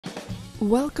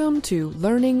Welcome to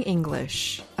Learning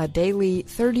English, a daily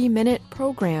 30-minute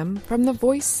program from the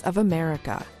Voice of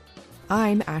America.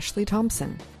 I'm Ashley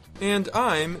Thompson. And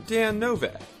I'm Dan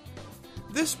Novak.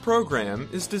 This program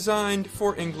is designed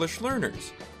for English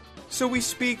learners, so we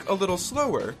speak a little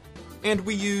slower, and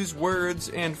we use words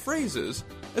and phrases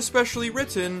especially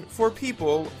written for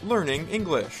people learning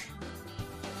English.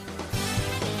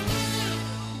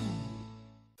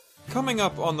 Coming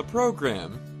up on the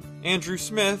program, Andrew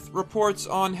Smith reports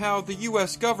on how the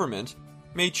U.S. government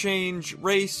may change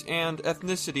race and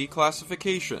ethnicity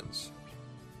classifications.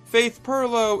 Faith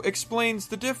Perlow explains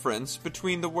the difference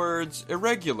between the words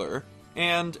irregular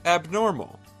and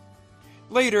abnormal.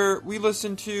 Later, we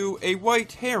listen to A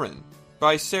White Heron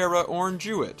by Sarah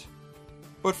Orne-Jewett.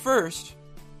 But first,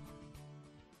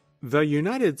 the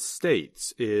United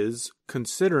States is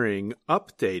considering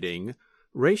updating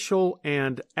racial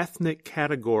and ethnic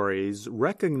categories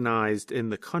recognized in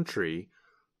the country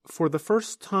for the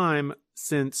first time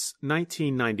since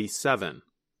 1997.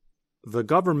 The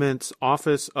government's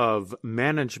Office of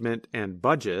Management and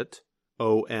Budget,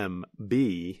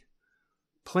 OMB,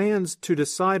 plans to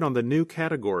decide on the new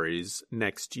categories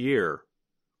next year.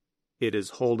 It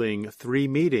is holding 3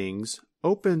 meetings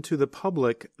open to the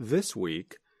public this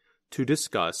week to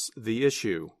discuss the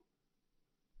issue.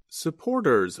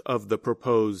 Supporters of the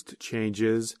proposed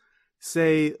changes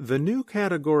say the new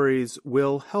categories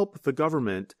will help the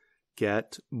government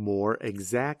get more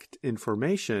exact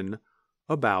information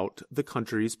about the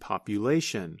country's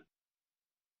population.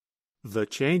 The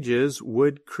changes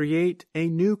would create a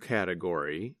new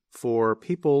category for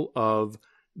people of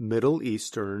Middle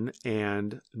Eastern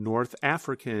and North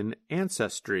African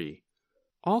ancestry,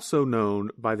 also known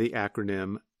by the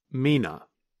acronym MENA.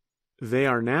 They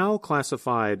are now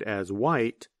classified as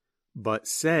white, but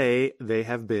say they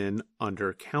have been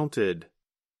undercounted.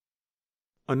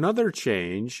 Another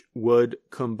change would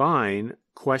combine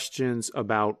questions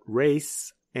about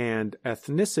race and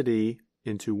ethnicity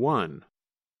into one.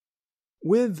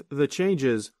 With the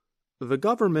changes, the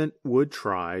government would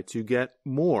try to get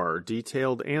more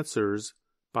detailed answers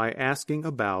by asking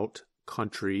about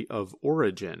country of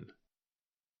origin.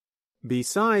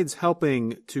 Besides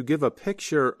helping to give a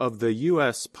picture of the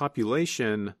U.S.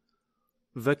 population,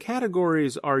 the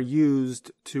categories are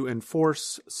used to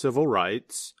enforce civil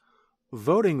rights,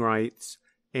 voting rights,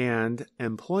 and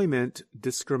employment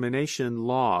discrimination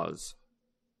laws.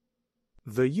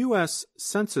 The U.S.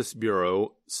 Census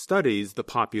Bureau studies the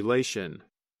population.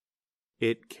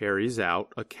 It carries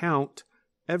out a count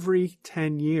every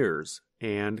 10 years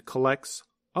and collects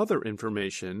other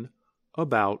information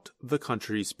about the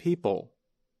country's people.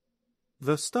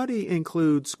 The study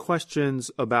includes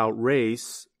questions about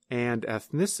race and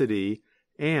ethnicity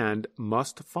and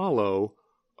must follow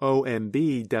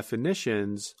OMB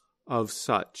definitions of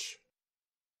such.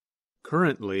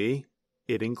 Currently,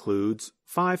 it includes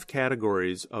 5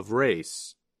 categories of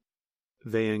race.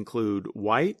 They include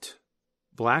white,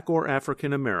 Black or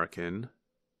African American,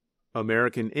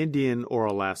 American Indian or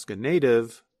Alaska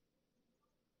Native,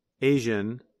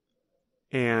 Asian,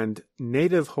 and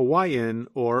Native Hawaiian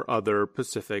or other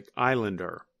Pacific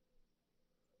Islander.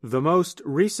 The most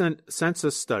recent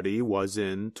census study was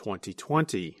in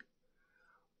 2020.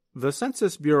 The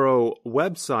Census Bureau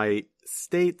website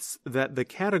states that the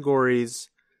categories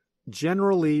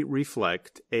generally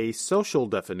reflect a social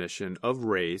definition of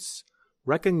race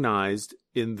recognized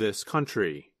in this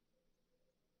country.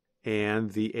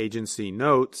 And the agency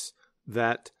notes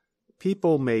that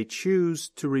people may choose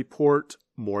to report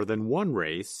more than one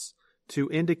race to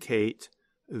indicate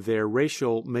their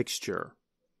racial mixture.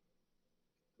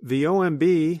 The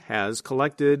OMB has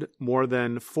collected more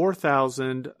than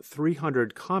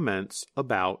 4,300 comments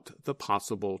about the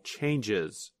possible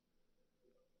changes.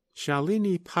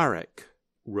 Shalini Parekh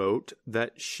wrote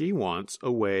that she wants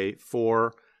a way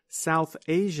for South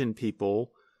Asian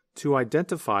people to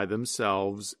identify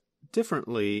themselves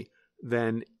differently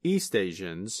than East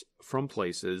Asians from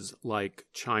places like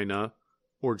China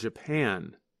or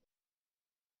Japan.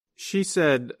 She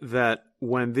said that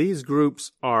when these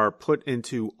groups are put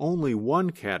into only one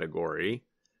category,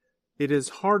 it is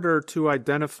harder to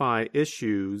identify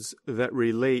issues that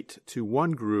relate to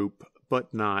one group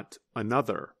but not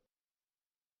another.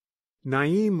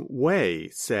 Naeem Way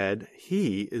said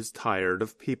he is tired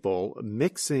of people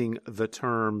mixing the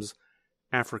terms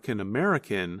African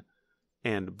American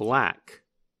and Black.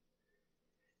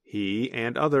 He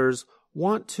and others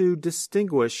want to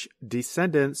distinguish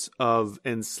descendants of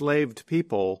enslaved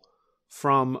people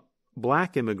from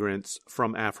Black immigrants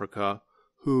from Africa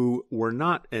who were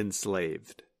not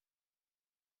enslaved.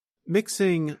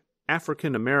 Mixing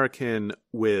African American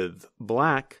with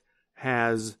black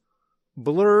has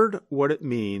blurred what it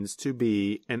means to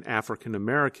be an African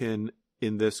American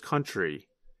in this country,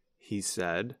 he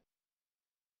said.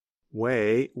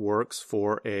 Wei works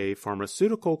for a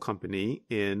pharmaceutical company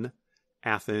in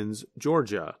Athens,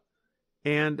 Georgia,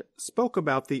 and spoke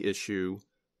about the issue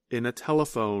in a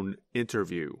telephone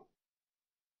interview.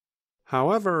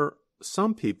 However,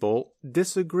 some people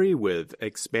disagree with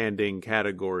expanding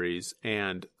categories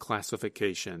and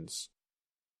classifications.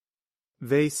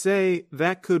 They say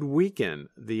that could weaken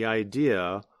the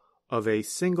idea of a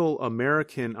single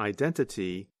American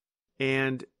identity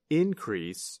and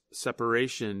increase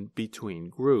separation between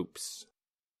groups.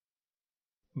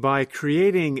 By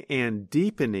creating and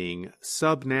deepening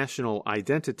subnational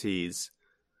identities,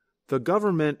 the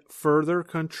government further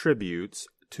contributes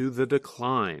to the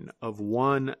decline of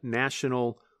one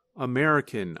national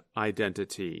American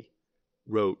identity,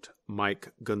 wrote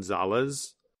Mike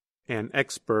Gonzalez, an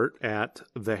expert at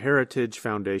the Heritage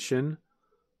Foundation,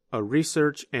 a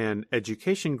research and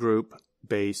education group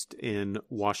based in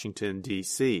Washington,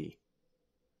 D.C.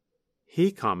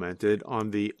 He commented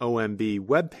on the OMB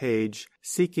webpage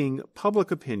seeking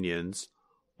public opinions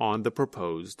on the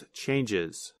proposed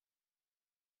changes.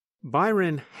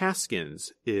 Byron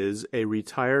Haskins is a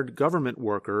retired government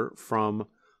worker from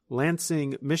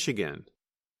Lansing, Michigan.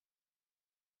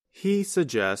 He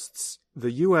suggests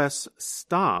the U.S.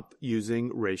 stop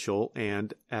using racial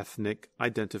and ethnic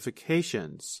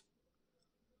identifications.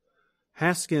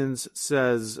 Haskins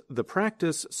says the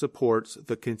practice supports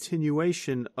the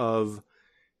continuation of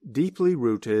deeply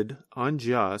rooted,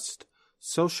 unjust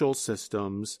social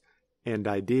systems and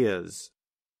ideas.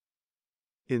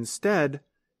 Instead,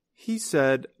 he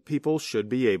said people should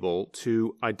be able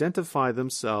to identify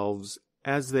themselves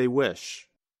as they wish.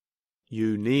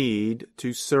 You need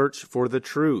to search for the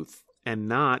truth and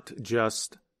not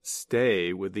just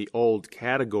stay with the old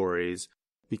categories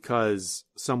because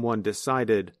someone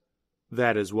decided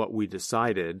that is what we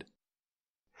decided,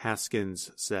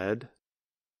 Haskins said.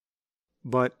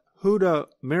 But Huda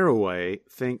Meroueh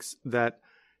thinks that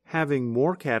having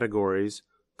more categories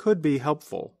could be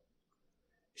helpful.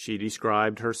 She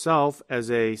described herself as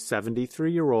a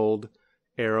 73-year-old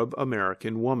Arab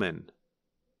American woman.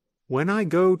 When I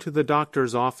go to the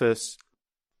doctor's office,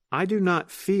 I do not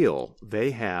feel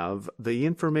they have the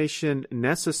information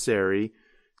necessary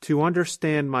to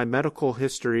understand my medical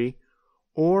history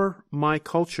or my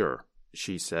culture,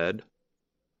 she said.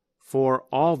 For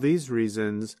all these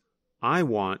reasons, I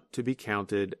want to be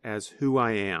counted as who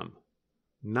I am,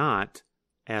 not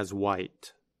as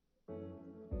white.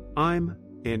 I'm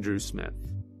Andrew Smith.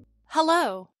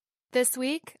 Hello. This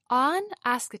week on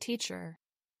Ask a Teacher,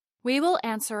 we will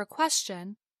answer a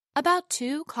question about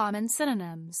two common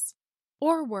synonyms,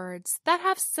 or words that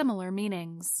have similar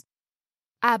meanings: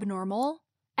 abnormal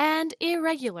and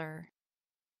irregular.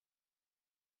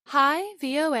 Hi,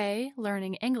 VOA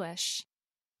Learning English.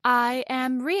 I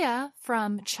am Ria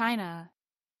from China.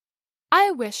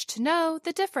 I wish to know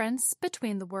the difference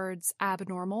between the words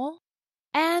abnormal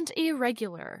and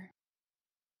irregular.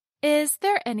 Is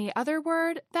there any other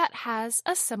word that has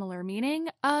a similar meaning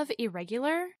of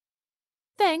irregular?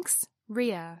 Thanks,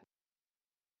 Ria.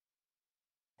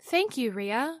 Thank you,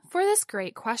 Ria, for this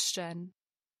great question.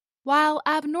 While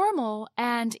abnormal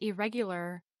and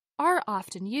irregular are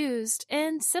often used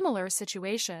in similar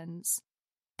situations,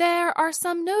 there are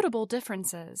some notable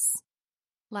differences.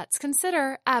 Let's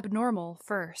consider abnormal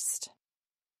first.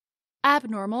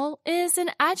 Abnormal is an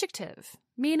adjective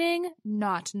meaning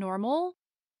not normal,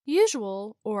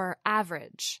 usual, or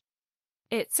average.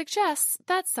 It suggests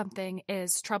that something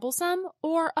is troublesome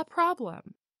or a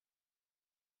problem.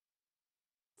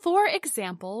 For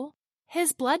example,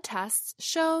 his blood tests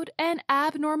showed an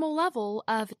abnormal level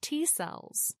of T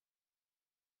cells.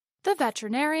 The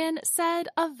veterinarian said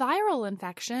a viral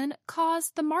infection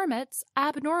caused the marmot's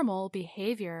abnormal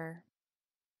behavior.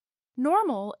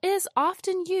 Normal is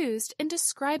often used in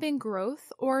describing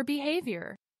growth or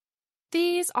behavior.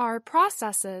 These are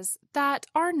processes that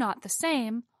are not the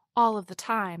same all of the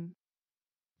time,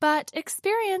 but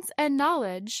experience and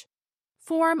knowledge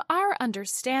form our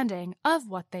understanding of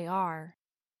what they are.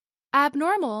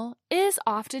 Abnormal is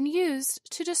often used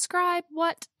to describe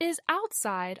what is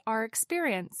outside our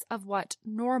experience of what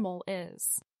normal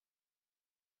is.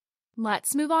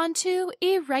 Let's move on to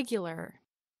irregular.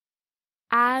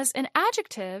 As an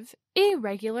adjective,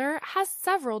 irregular has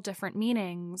several different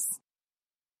meanings.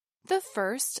 The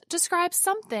first describes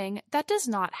something that does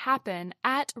not happen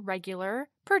at regular,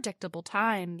 predictable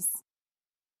times.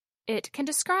 It can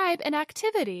describe an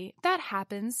activity that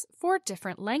happens for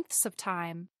different lengths of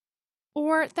time,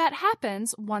 or that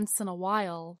happens once in a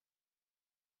while.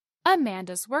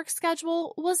 Amanda's work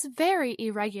schedule was very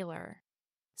irregular.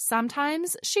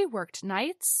 Sometimes she worked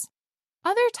nights,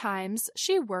 other times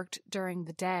she worked during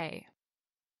the day.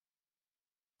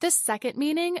 The second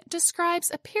meaning describes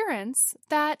appearance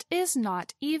that is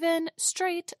not even,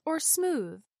 straight, or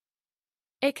smooth.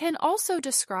 It can also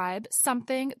describe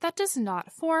something that does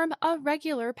not form a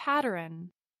regular pattern.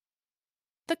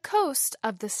 The coast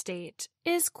of the state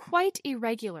is quite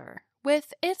irregular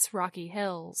with its rocky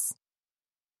hills.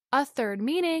 A third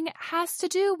meaning has to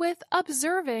do with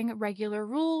observing regular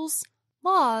rules,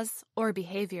 laws, or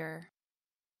behavior.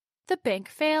 The bank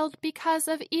failed because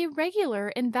of irregular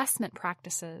investment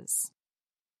practices.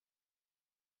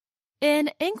 In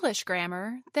English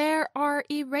grammar, there are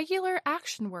irregular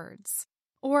action words,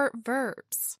 or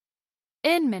verbs.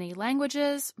 In many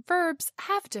languages, verbs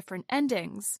have different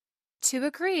endings to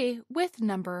agree with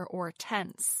number or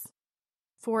tense.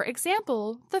 For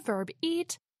example, the verb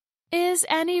eat is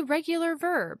an irregular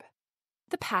verb.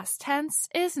 The past tense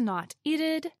is not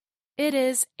eated, it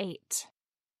is ate.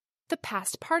 The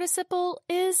past participle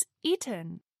is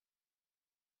eaten.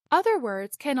 Other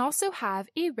words can also have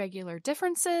irregular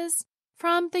differences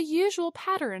from the usual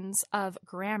patterns of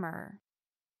grammar.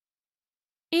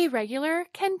 Irregular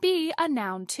can be a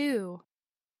noun too.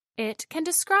 It can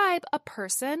describe a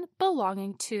person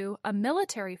belonging to a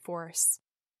military force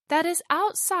that is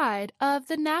outside of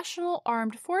the national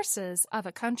armed forces of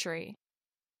a country.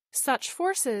 Such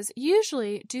forces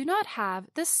usually do not have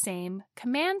the same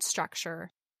command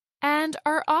structure and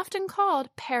are often called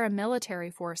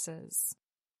paramilitary forces.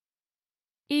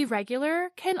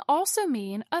 Irregular can also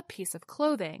mean a piece of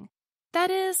clothing that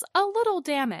is a little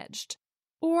damaged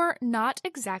or not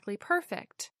exactly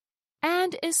perfect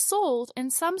and is sold in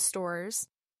some stores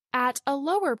at a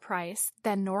lower price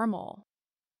than normal.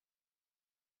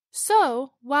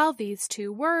 So, while these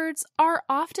two words are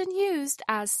often used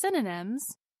as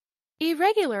synonyms,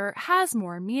 irregular has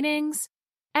more meanings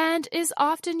and is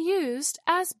often used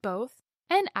as both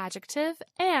an adjective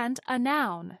and a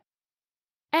noun.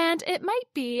 And it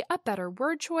might be a better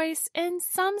word choice in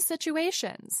some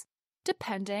situations,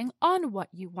 depending on what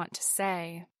you want to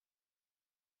say.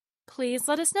 Please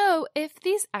let us know if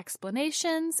these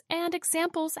explanations and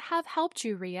examples have helped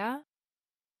you, Ria.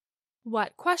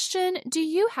 What question do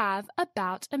you have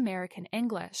about American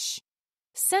English?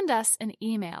 Send us an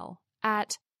email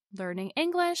at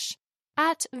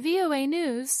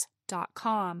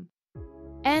learningenglish@voanews.com.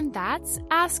 And that's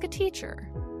Ask a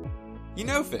Teacher. You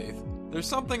know, Faith, there's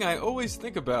something I always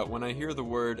think about when I hear the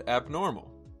word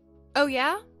abnormal. Oh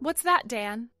yeah? What's that,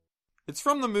 Dan? It's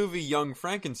from the movie Young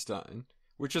Frankenstein,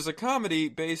 which is a comedy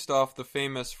based off the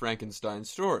famous Frankenstein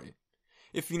story.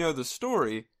 If you know the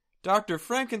story, Dr.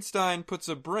 Frankenstein puts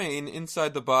a brain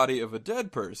inside the body of a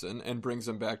dead person and brings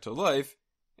him back to life,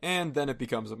 and then it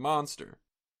becomes a monster.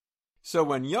 So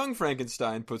when young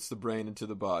Frankenstein puts the brain into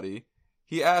the body,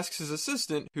 he asks his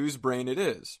assistant whose brain it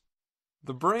is.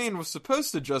 The brain was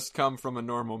supposed to just come from a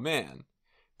normal man,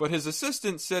 but his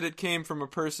assistant said it came from a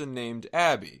person named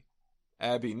Abby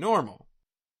Normal.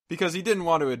 Because he didn't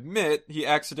want to admit, he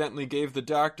accidentally gave the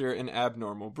doctor an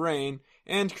abnormal brain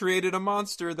and created a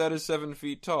monster that is 7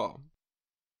 feet tall.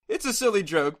 It's a silly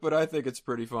joke, but I think it's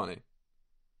pretty funny.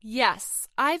 Yes,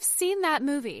 I've seen that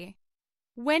movie.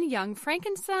 When young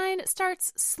Frankenstein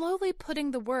starts slowly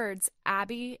putting the words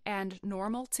Abby and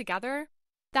normal together,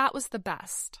 that was the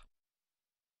best.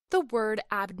 The word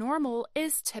abnormal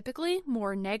is typically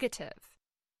more negative,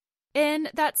 in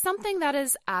that something that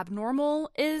is abnormal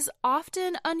is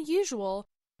often unusual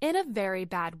in a very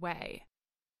bad way.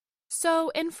 So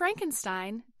in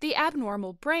Frankenstein, the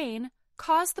abnormal brain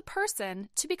caused the person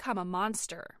to become a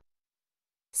monster.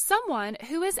 Someone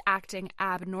who is acting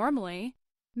abnormally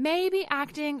may be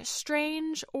acting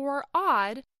strange or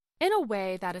odd in a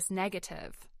way that is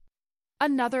negative.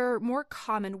 Another more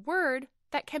common word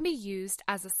that can be used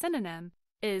as a synonym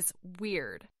is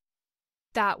weird.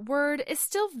 That word is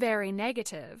still very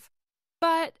negative,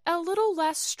 but a little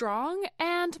less strong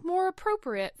and more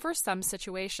appropriate for some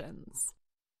situations.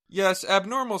 Yes,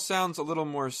 abnormal sounds a little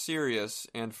more serious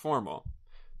and formal.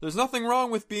 There's nothing wrong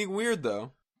with being weird,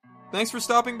 though. Thanks for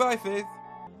stopping by, Faith.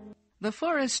 The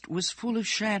forest was full of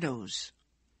shadows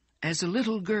as a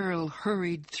little girl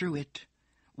hurried through it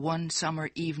one summer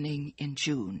evening in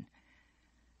June.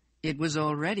 It was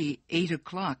already 8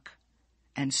 o'clock,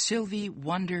 and Sylvie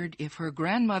wondered if her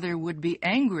grandmother would be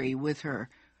angry with her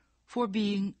for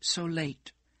being so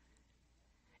late.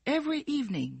 Every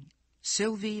evening,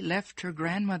 Sylvie left her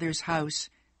grandmother's house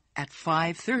at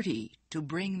 5:30 to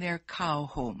bring their cow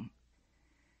home.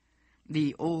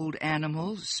 The old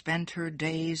animal spent her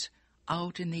days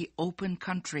out in the open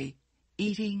country,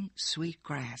 eating sweet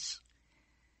grass.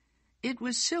 It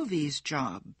was Sylvie's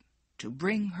job to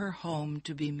bring her home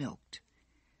to be milked.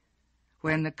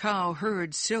 When the cow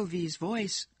heard Sylvie's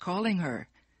voice calling her,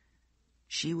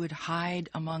 she would hide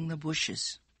among the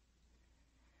bushes.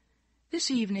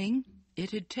 This evening,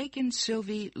 it had taken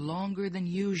Sylvie longer than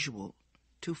usual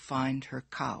to find her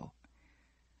cow.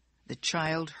 The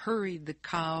child hurried the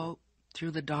cow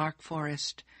through the dark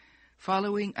forest,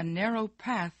 following a narrow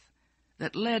path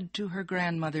that led to her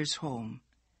grandmother's home.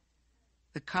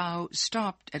 The cow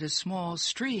stopped at a small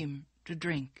stream to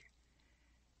drink.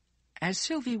 As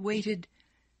Sylvie waited,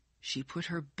 she put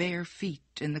her bare feet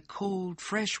in the cold,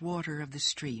 fresh water of the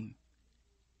stream.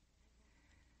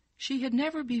 She had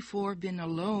never before been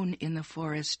alone in the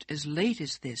forest as late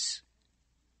as this.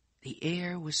 The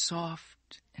air was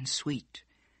soft and sweet.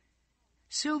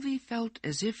 Sylvie felt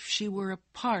as if she were a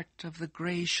part of the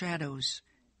gray shadows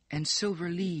and silver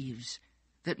leaves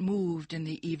that moved in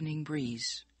the evening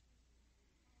breeze.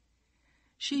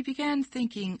 She began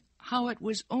thinking how it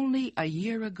was only a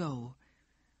year ago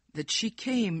that she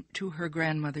came to her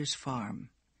grandmother's farm.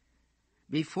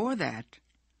 Before that,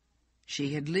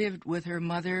 she had lived with her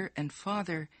mother and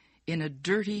father in a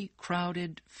dirty,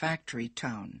 crowded factory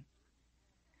town.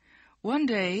 One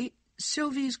day,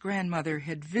 Sylvie's grandmother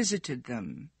had visited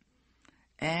them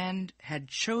and had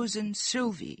chosen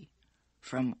Sylvie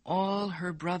from all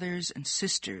her brothers and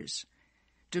sisters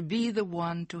to be the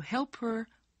one to help her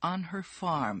on her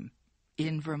farm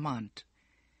in Vermont.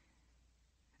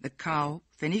 The cow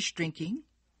finished drinking,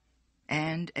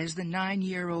 and as the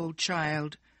 9-year-old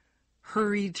child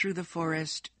hurried through the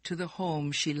forest to the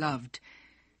home she loved,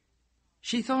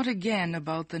 she thought again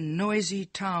about the noisy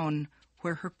town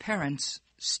where her parents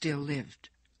still lived.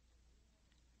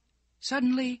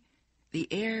 Suddenly, the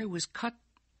air was cut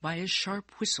by a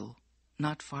sharp whistle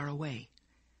not far away.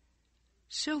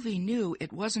 Sylvie knew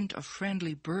it wasn't a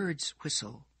friendly bird's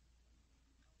whistle.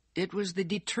 It was the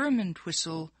determined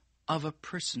whistle of a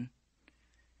person.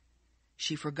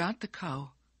 She forgot the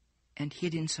cow and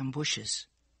hid in some bushes.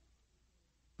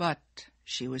 But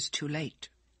she was too late.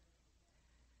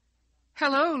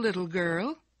 "Hello, little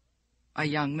girl," a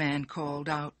young man called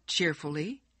out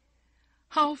cheerfully.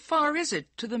 "How far is it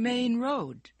to the main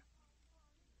road?"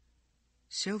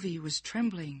 Sylvie was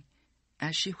trembling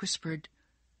as she whispered,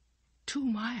 2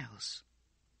 miles.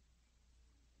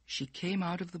 She came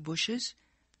out of the bushes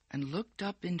and looked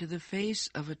up into the face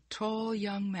of a tall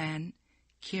young man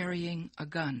carrying a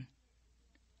gun.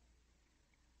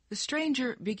 The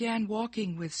stranger began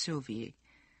walking with Sylvie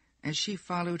as she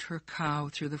followed her cow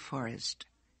through the forest.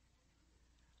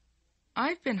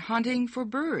 "I've been hunting for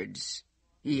birds,"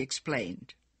 he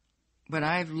explained, "but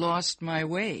I've lost my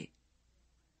way.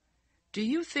 Do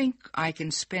you think I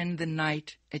can spend the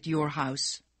night at your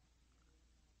house?"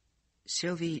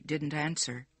 Sylvie didn't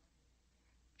answer.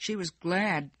 She was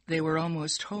glad they were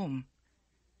almost home.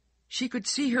 She could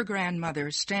see her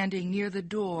grandmother standing near the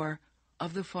door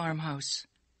of the farmhouse.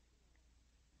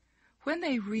 When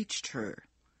they reached her,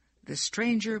 the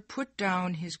stranger put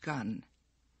down his gun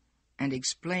and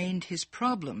explained his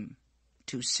problem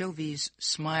to Sylvie's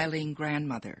smiling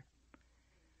grandmother.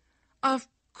 "Of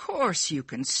course you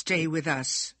can stay with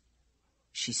us,"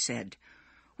 she said.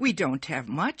 "We don't have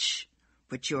much,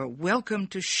 but you're welcome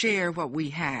to share what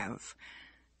we have.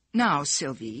 Now,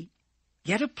 Sylvie,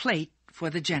 get a plate for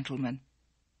the gentleman."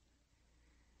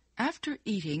 After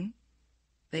eating,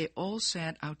 they all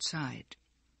sat outside.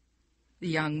 The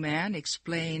young man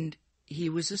explained he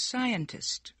was a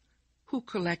scientist who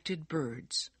collected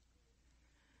birds.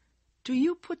 "Do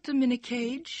you put them in a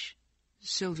cage?"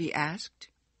 Sylvie asked.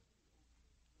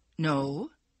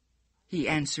 "No," he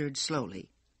answered slowly.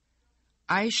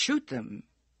 "I shoot them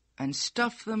and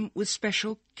stuff them with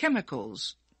special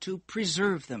chemicals to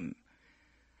preserve them.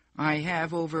 I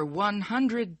have over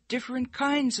 100 different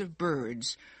kinds of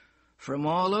birds from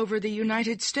all over the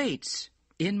United States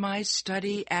in my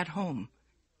study at home."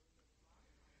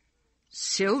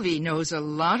 "Sylvie knows a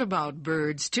lot about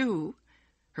birds, too,"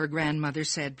 her grandmother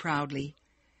said proudly.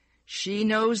 "She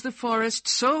knows the forest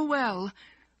so well,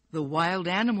 the wild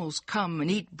animals come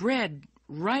and eat bread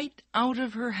right out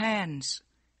of her hands."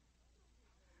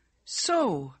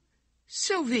 "So,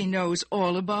 Sylvie knows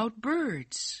all about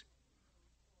birds.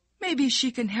 Maybe she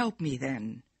can help me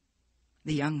then,"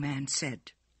 the young man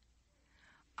said.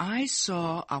 "I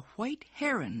saw a white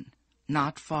heron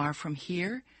not far from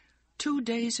here 2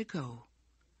 days ago.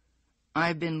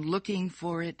 I've been looking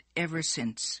for it ever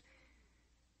since.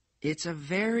 It's a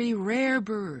very rare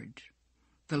bird,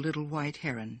 the little white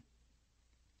heron.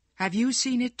 Have you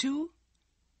seen it too?"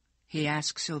 he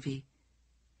asked Sylvie.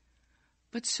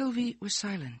 But Sylvie was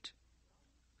silent.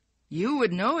 "You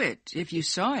would know it if you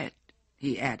saw it,"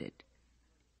 he added.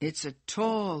 "It's a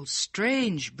tall,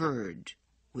 strange bird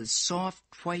with soft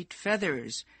white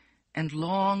feathers and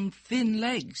long, thin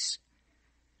legs.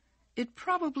 It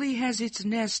probably has its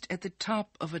nest at the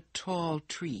top of a tall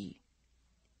tree."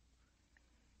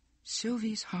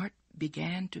 Sylvie's heart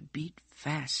began to beat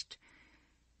fast.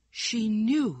 She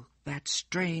knew that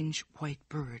strange white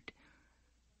bird.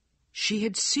 She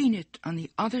had seen it on the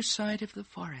other side of the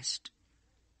forest.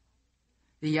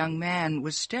 The young man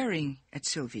was staring at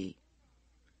Sylvie.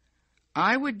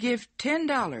 "I would give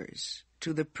 $10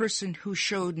 to the person who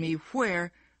showed me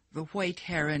where the white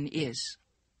heron is."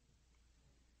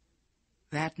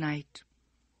 That night,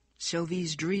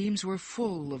 Sylvie's dreams were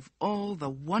full of all the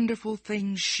wonderful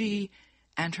things she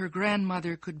and her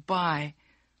grandmother could buy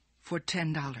for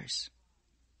 $10.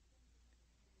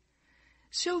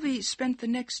 Sylvie spent the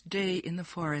next day in the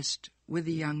forest with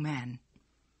the young man.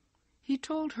 He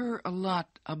told her a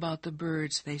lot about the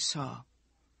birds they saw.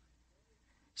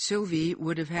 Sylvie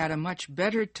would have had a much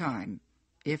better time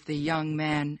if the young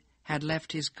man had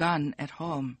left his gun at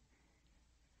home.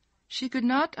 She could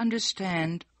not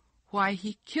understand why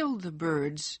he killed the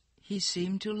birds he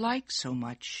seemed to like so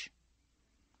much.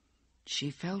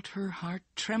 She felt her heart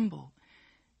tremble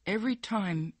every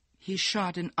time he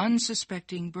shot an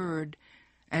unsuspecting bird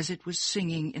as it was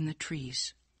singing in the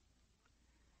trees.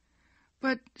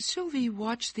 But Sylvie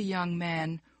watched the young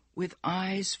man with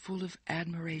eyes full of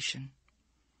admiration.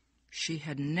 She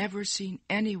had never seen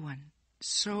anyone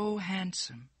so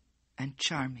handsome and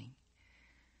charming.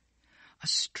 A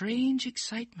strange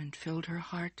excitement filled her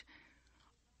heart,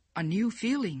 a new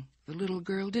feeling the little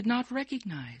girl did not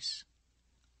recognize: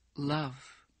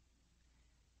 love.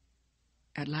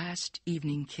 At last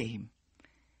evening came.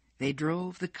 They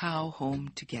drove the cow home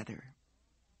together.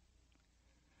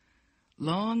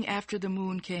 Long after the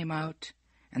moon came out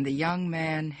and the young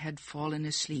man had fallen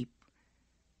asleep,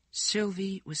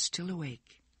 Sylvie was still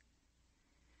awake.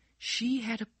 She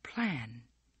had a plan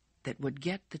that would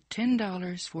get the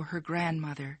 $10 for her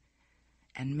grandmother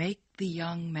and make the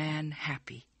young man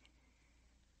happy.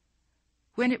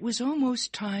 When it was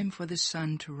almost time for the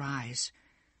sun to rise,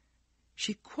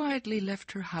 she quietly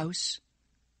left her house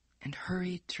and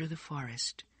hurried through the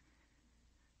forest.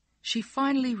 She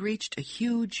finally reached a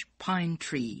huge pine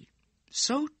tree,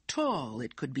 so tall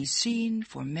it could be seen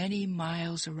for many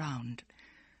miles around.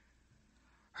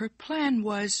 Her plan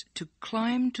was to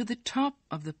climb to the top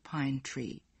of the pine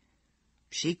tree.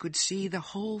 She could see the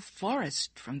whole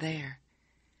forest from there.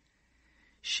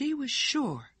 She was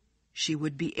sure she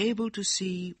would be able to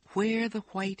see where the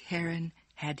white heron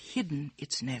had hidden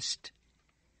its nest.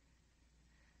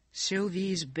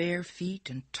 Sylvie's bare feet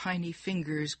and tiny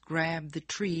fingers grabbed the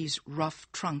tree's rough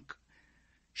trunk.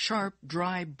 Sharp,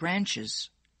 dry branches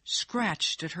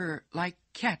scratched at her like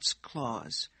cat's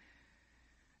claws.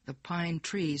 The pine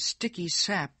tree's sticky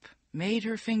sap made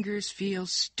her fingers feel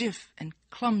stiff and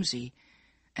clumsy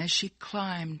as she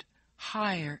climbed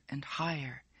higher and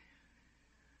higher.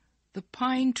 The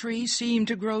pine tree seemed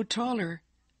to grow taller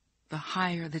the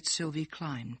higher that Sylvie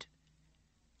climbed.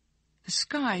 The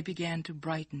sky began to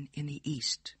brighten in the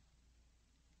east.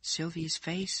 Sylvie's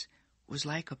face was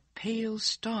like a pale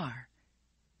star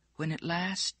when at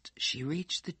last she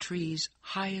reached the tree's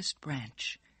highest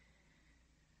branch.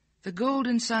 The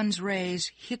golden sun's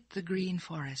rays hit the green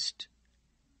forest.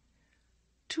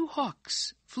 Two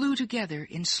hawks flew together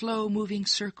in slow-moving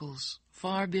circles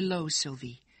far below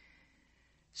Sylvie.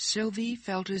 Sylvie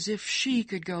felt as if she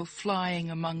could go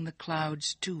flying among the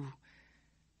clouds too.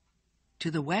 To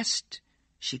the west,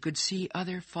 she could see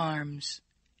other farms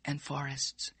and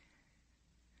forests.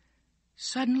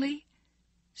 Suddenly,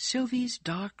 Sylvie's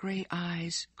dark gray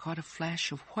eyes caught a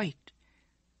flash of white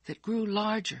that grew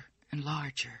larger and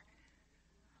larger.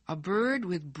 A bird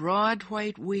with broad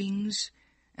white wings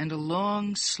and a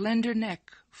long, slender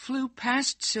neck flew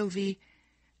past Sylvie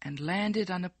and landed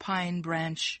on a pine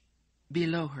branch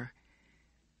below her.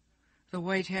 The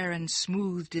white heron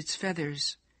smoothed its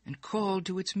feathers and called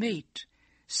to its mate,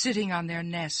 sitting on their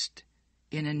nest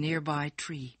in a nearby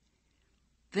tree.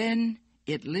 Then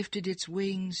it lifted its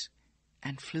wings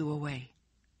and flew away.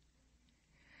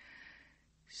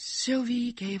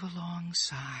 Sylvie gave a long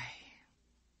sigh.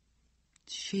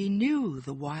 She knew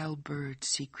the wild bird's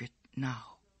secret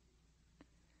now.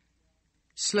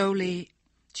 Slowly,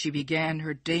 she began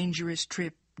her dangerous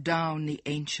trip down the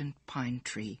ancient pine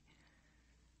tree.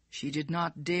 She did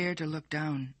not dare to look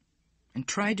down and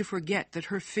tried to forget that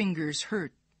her fingers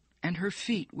hurt and her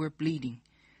feet were bleeding.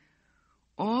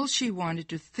 All she wanted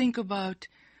to think about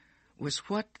was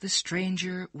what the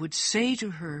stranger would say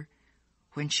to her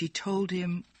when she told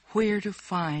him where to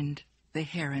find the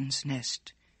heron's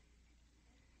nest.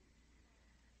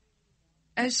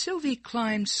 As Sylvie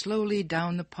climbed slowly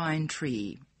down the pine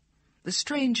tree, the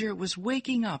stranger was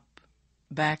waking up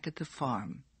back at the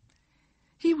farm.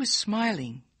 He was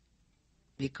smiling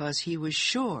because he was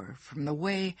sure from the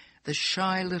way the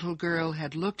shy little girl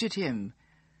had looked at him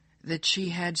that she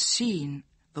had seen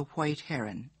the white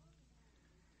heron.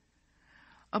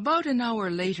 About an hour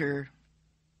later,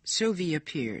 Sylvie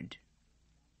appeared.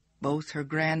 Both her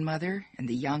grandmother and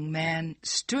the young man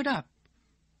stood up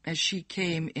as she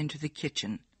came into the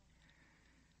kitchen.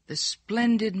 The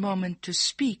splendid moment to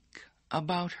speak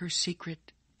about her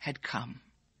secret had come.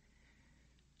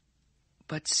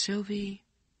 But Sylvie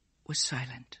was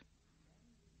silent.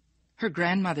 Her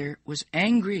grandmother was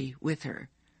angry with her.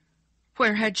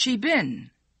 Where had she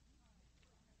been?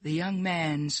 The young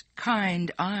man's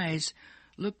kind eyes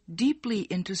looked deeply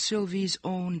into Sylvie's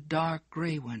own dark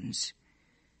gray ones.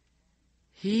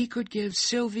 He could give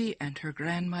Sylvie and her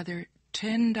grandmother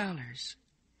 $10.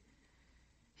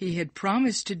 He had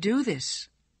promised to do this,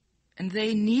 and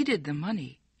they needed the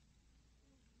money.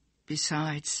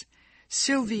 Besides,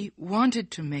 Sylvie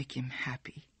wanted to make him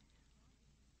happy.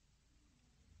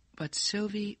 But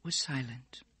Sylvie was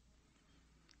silent.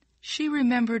 She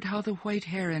remembered how the white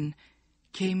heron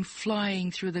came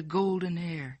flying through the golden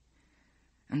air,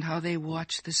 and how they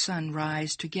watched the sun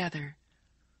rise together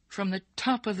from the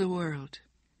top of the world.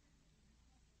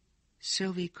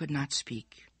 Sylvie could not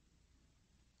speak.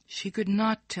 She could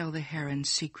not tell the heron's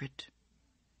secret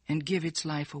and give its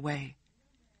life away.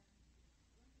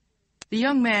 The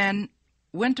young man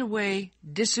went away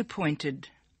disappointed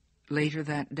later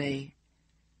that day.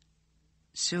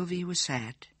 Sylvie was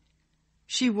sad.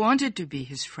 She wanted to be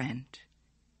his friend.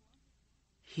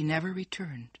 He never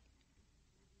returned.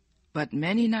 But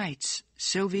many nights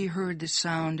Sylvie heard the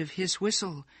sound of his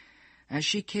whistle as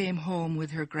she came home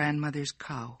with her grandmother's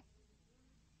cow.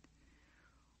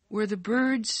 Were the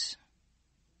birds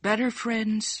better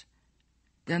friends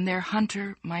than their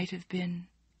hunter might have been?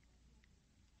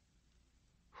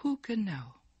 Who can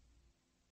know?